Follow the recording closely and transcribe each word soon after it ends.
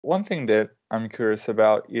one thing that I'm curious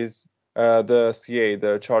about is the CA,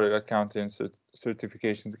 the Chartered Accountant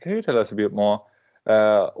certifications. Can you tell us a bit more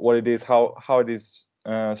what it is, how it is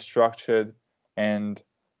structured, and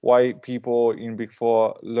why people in Big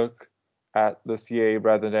Four look at the CA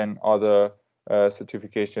rather than other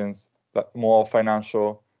certifications, like more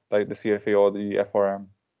financial, like the CFA or the FRM?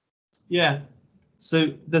 Yeah,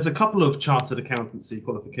 so there's a couple of chartered accountancy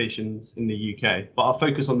qualifications in the UK, but I'll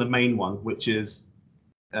focus on the main one, which is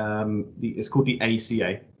it's called the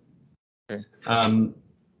ACA. Okay.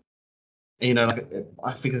 Like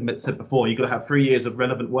I think I said before, you've got to have 3 years of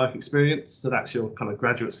relevant work experience. So that's your kind of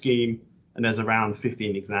graduate scheme. And there's around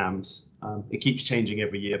 15 exams. It keeps changing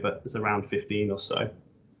every year, but there's around 15 or so.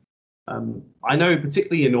 I know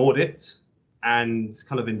particularly in audit and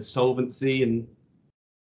kind of insolvency and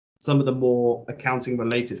some of the more accounting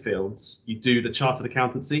related fields, you do the chartered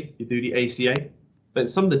accountancy, you do the ACA. But in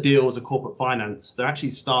some of the deals of corporate finance, they're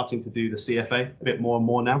actually starting to do the CFA a bit more and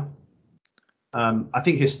more now. I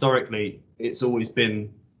think historically, it's always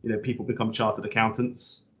been, people become chartered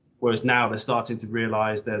accountants, whereas now they're starting to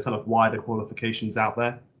realize there's kind of wider qualifications out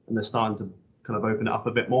there, and they're starting to kind of open it up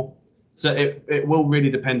a bit more. So it will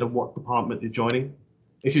really depend on what department you're joining.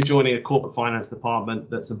 If you're joining a corporate finance department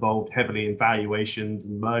that's involved heavily in valuations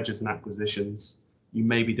and mergers and acquisitions, you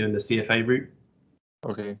may be doing the CFA route.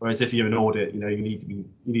 Okay. Whereas if you're in audit, you need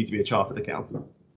to be a chartered accountant.